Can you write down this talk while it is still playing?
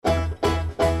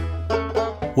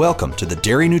Welcome to the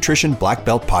Dairy Nutrition Black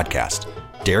Belt Podcast.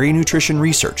 Dairy nutrition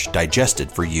research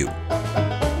digested for you.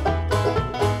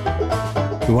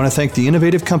 We want to thank the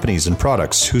innovative companies and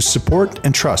products whose support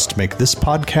and trust make this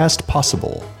podcast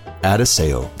possible.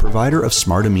 Adiseo, provider of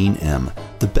Smartamine M,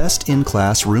 the best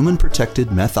in-class rumen-protected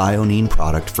methionine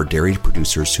product for dairy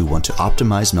producers who want to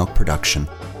optimize milk production.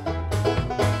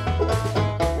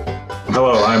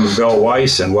 Hello, I'm Bill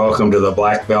Weiss, and welcome to the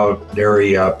Black Belt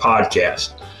Dairy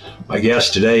Podcast. My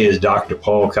guest today is Dr.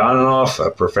 Paul Kononoff,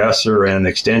 a professor and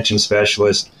extension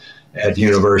specialist at the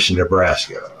University of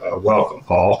Nebraska. Welcome,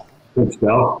 Paul. Thanks,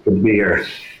 Bill. Good to be here.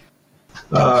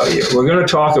 We're going to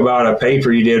talk about a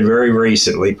paper you did very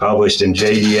recently, published in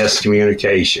JDS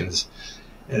Communications.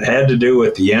 It had to do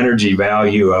with the energy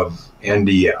value of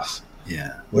NDF.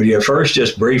 Yeah. Would you first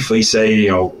just briefly say,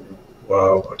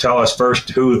 tell us first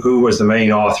who was the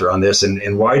main author on this,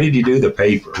 and why did you do the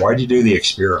paper? Why did you do the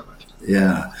experiment?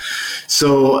 Yeah.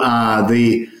 So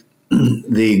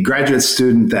the graduate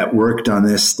student that worked on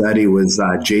this study was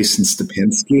Jason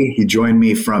Stupinski. He joined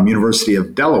me from University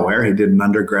of Delaware. He did an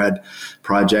undergrad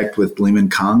project with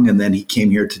Lehman Kung, and then he came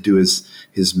here to do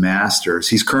his master's.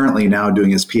 He's currently now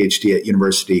doing his PhD at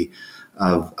University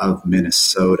of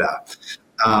Minnesota.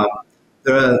 I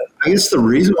guess the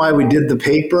reason why we did the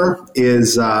paper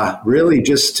is really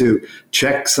just to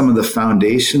check some of the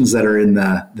foundations that are in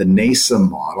the NASEM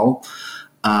model.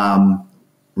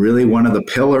 Really, one of the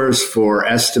pillars for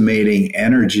estimating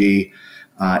energy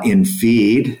in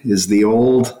feed is the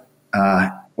old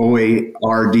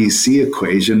OARDC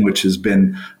equation, which has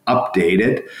been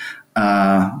updated.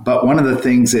 But one of the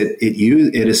things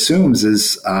it assumes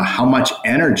is how much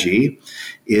energy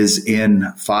is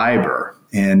in fiber.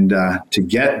 And to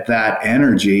get that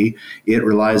energy, it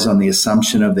relies on the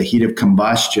assumption of the heat of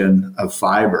combustion of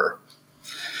fiber.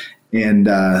 And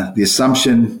the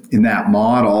assumption in that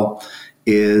model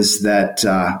is that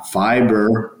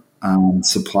fiber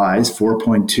supplies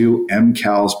 4.2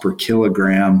 mcals per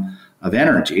kilogram of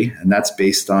energy, and that's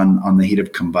based on the heat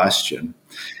of combustion.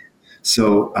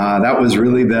 So that was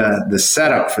really the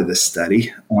setup for this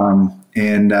study.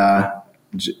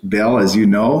 Bill, as you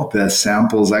know, the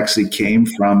samples actually came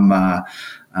from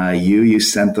you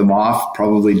sent them off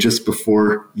probably just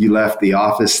before you left the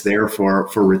office there for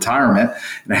retirement.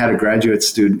 And I had a graduate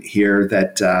student here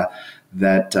that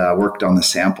worked on the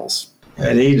samples.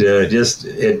 I need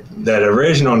that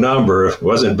original number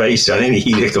wasn't based on any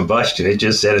heat of combustion. It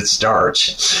just said it's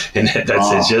starch. And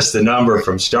it's just the number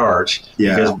from starch.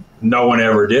 Yeah. Because no one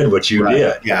ever did what you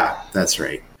did. Yeah, that's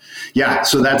right. Yeah,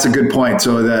 so that's a good point.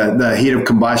 So the heat of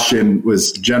combustion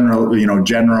was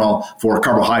general for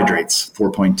carbohydrates,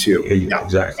 4.2. Yeah,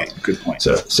 exactly. Okay, good point.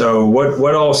 So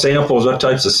what all samples, what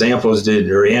types of samples or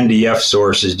NDF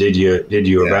sources did you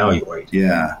evaluate?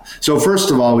 Yeah. So first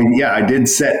of all, I did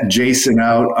set Jason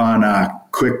out on a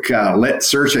quick lit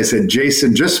search. I said,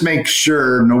 Jason, just make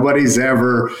sure nobody's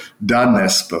ever done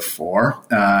this before.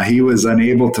 He was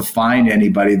unable to find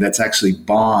anybody that's actually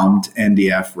bombed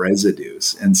NDF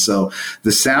residues. And so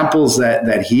the samples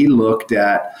that he looked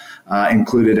at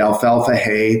included alfalfa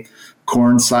hay,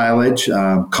 corn silage,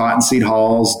 cottonseed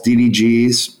hulls,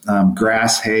 DDGs,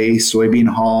 grass hay, soybean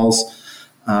hulls,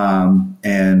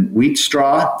 and wheat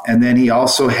straw. And then he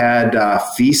also had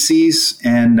feces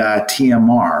and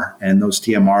TMR, and those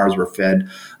TMRs were fed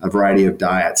a variety of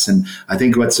diets. And I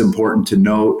think what's important to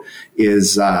note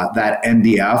is that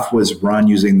NDF was run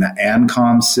using the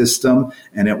ANCOM system,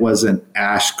 and it was an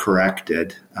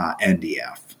ash-corrected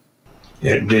NDF.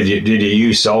 Did you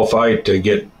use sulfite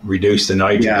to reduce the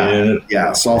nitrogen in it?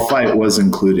 Yeah, sulfite was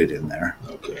included in there.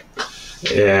 Okay.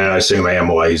 And I assume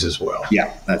amylase as well.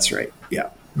 Yeah, that's right. Yeah.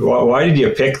 Why did you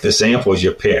pick the samples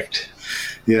you picked?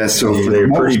 Yeah, so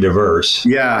they're pretty diverse.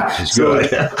 Yeah, so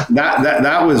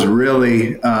that was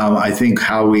really, I think,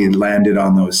 how we landed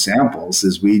on those samples.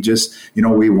 Is we just,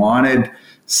 we wanted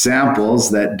samples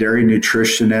that dairy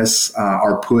nutritionists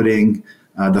are putting.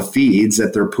 The feeds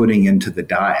that they're putting into the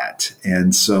diet.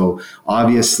 And so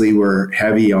obviously we're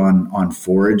heavy on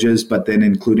forages, but then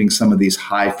including some of these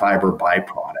high fiber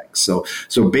byproducts.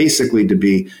 So basically to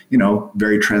be,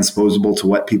 very transposable to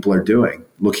what people are doing,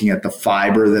 looking at the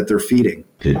fiber that they're feeding.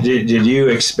 Did you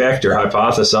expect or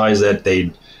hypothesize that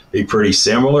they'd be pretty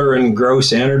similar in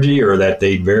gross energy or that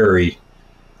they'd vary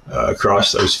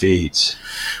across those feeds?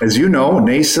 As you know,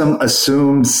 NASEM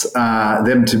assumes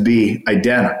them to be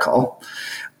identical.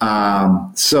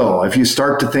 So if you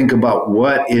start to think about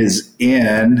what is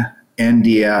in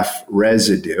NDF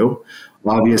residue,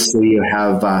 obviously you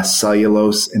have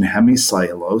cellulose and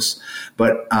hemicellulose.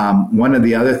 But one of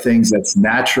the other things that's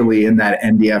naturally in that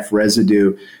NDF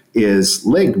residue is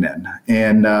lignin.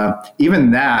 And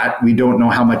even that, we don't know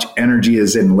how much energy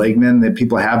is in lignin. That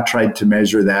people have tried to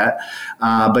measure that.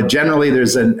 But generally,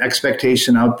 there's an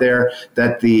expectation out there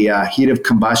that the heat of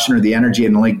combustion or the energy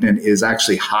in lignin is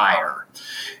actually higher.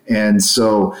 And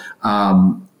so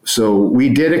we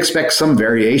did expect some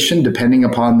variation depending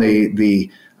upon the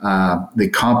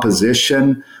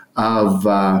composition of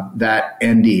that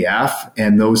NDF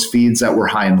and those feeds that were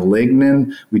high in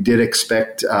lignin. We did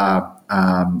expect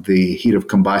the heat of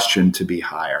combustion to be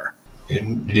higher.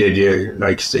 And did you,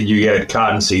 like you had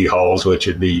cottonseed hulls, which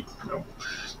would be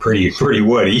pretty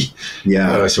woody.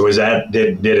 Yeah. So was that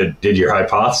did your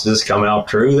hypothesis come out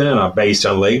true then, based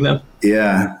on lignin?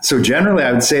 Yeah. So generally,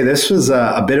 I would say this was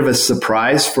a bit of a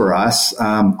surprise for us.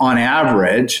 On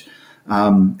average,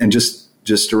 and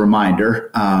just a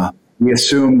reminder, we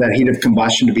assume that heat of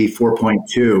combustion to be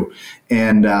 4.2,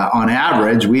 and on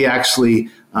average, we actually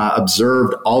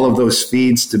observed all of those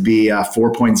feeds to be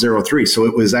 4.03. So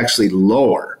it was actually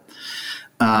lower.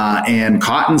 And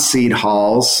cottonseed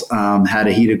hulls had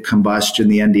a heat of combustion.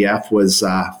 The NDF was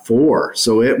 4.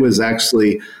 So it was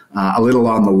actually a little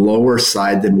on the lower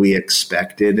side than we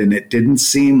expected. And it didn't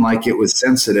seem like it was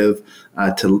sensitive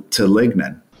to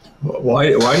lignin.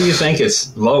 Why do you think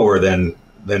it's lower than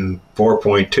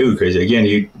 4.2? Because again,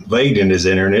 lignin is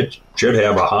in there and it should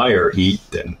have a higher heat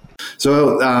than.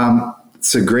 So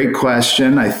it's a great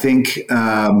question. I think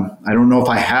I don't know if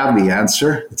I have the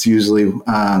answer. It's usually,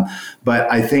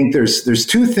 but I think there's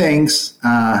two things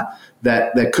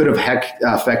that could have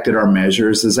affected our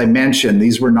measures. As I mentioned,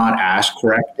 these were not ash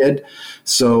corrected,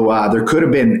 so there could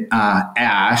have been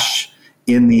ash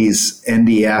in these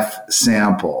NDF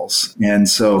samples, and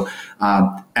so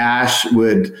ash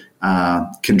would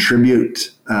contribute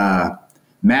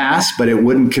mass, but it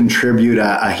wouldn't contribute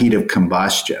a heat of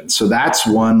combustion. So that's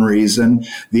one reason.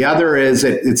 The other is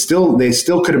they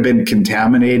still could have been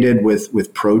contaminated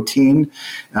with protein,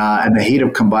 and the heat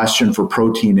of combustion for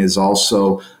protein is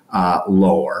also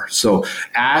lower. So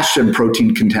ash and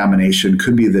protein contamination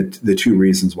could be the two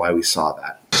reasons why we saw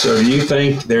that. So do you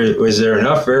think was there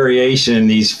enough variation in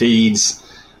these feeds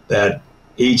that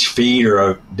each feed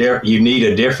you need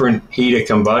a different heat of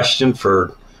combustion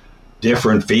for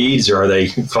different feeds, or are they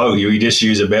close? You just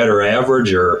use a better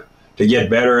average or to get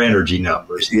better energy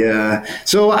numbers? Yeah.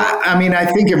 So, I mean, I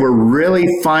think if we're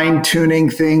really fine tuning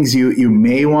things, you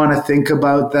may want to think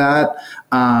about that.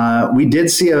 We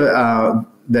did see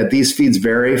that these feeds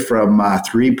vary from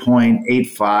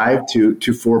 3.85 to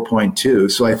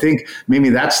 4.2. So I think maybe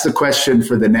that's the question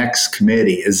for the next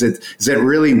committee. Is it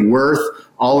really worth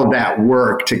all of that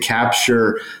work to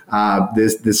capture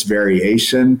this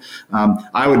variation?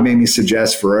 I would maybe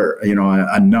suggest for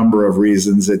a number of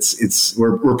reasons.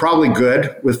 We're probably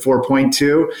good with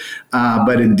 4.2,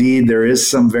 but indeed there is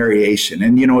some variation.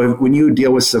 And when you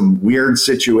deal with some weird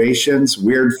situations,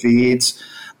 weird feeds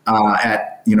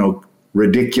at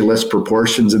ridiculous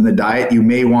proportions in the diet, you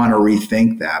may want to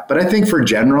rethink that. But I think for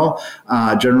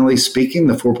generally speaking,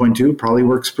 the 4.2 probably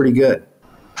works pretty good.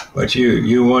 But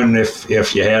you wouldn't,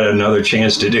 if you had another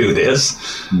chance to do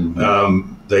this,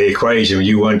 the equation,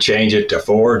 you wouldn't change it to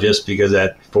 4 just because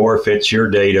that 4 fits your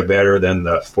data better than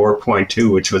the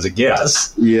 4.2, which was a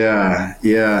guess. Yeah.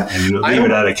 And leave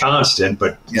it at a constant,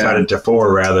 but cut it to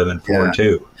 4 rather than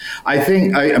 4.2. I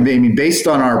think, I mean, based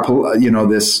on our,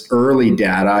 this early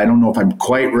data, I don't know if I'm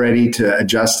quite ready to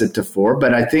adjust it to 4,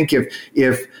 but I think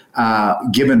if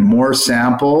given more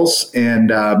samples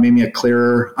and maybe a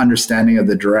clearer understanding of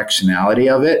the directionality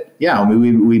of it,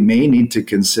 we may need to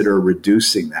consider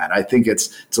reducing that. I think it's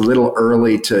a little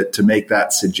early to make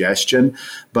that suggestion,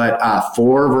 but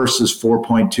 4 versus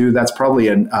 4.2, that's probably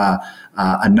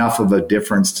enough of a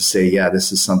difference to say,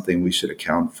 this is something we should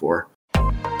account for.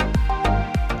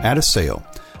 Adiseo,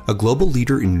 a global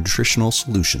leader in nutritional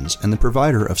solutions and the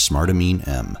provider of SmartAmine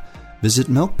M. Visit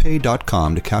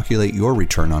milkpay.com to calculate your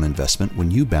return on investment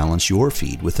when you balance your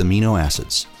feed with amino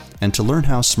acids, and to learn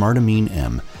how SmartAmine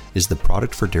M is the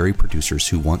product for dairy producers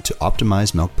who want to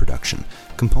optimize milk production,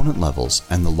 component levels,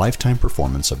 and the lifetime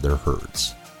performance of their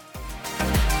herds.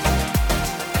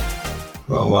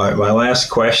 Well, my last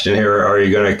question here, are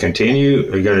you going to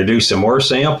continue? Are you going to do some more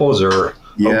samples, or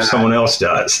hope someone else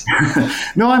does?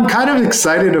 No, I'm kind of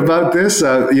excited about this.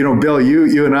 Bill,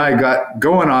 you and I got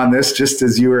going on this just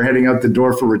as you were heading out the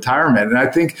door for retirement. And I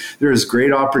think there's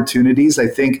great opportunities. I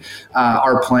think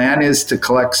our plan is to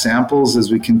collect samples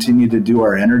as we continue to do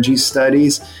our energy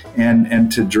studies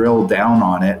and to drill down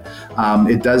on it.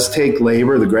 It does take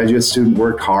labor. The graduate student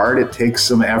worked hard. It takes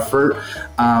some effort.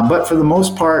 But for the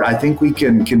most part, I think we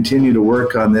can continue to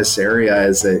work on this area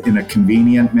in a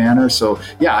convenient manner. So,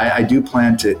 I do plan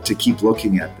plan to keep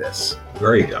looking at this.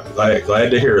 Great. I'm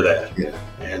glad to hear that. Yeah.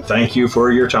 And thank you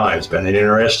for your time. It's been an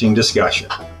interesting discussion.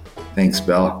 Thanks,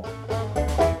 Bill.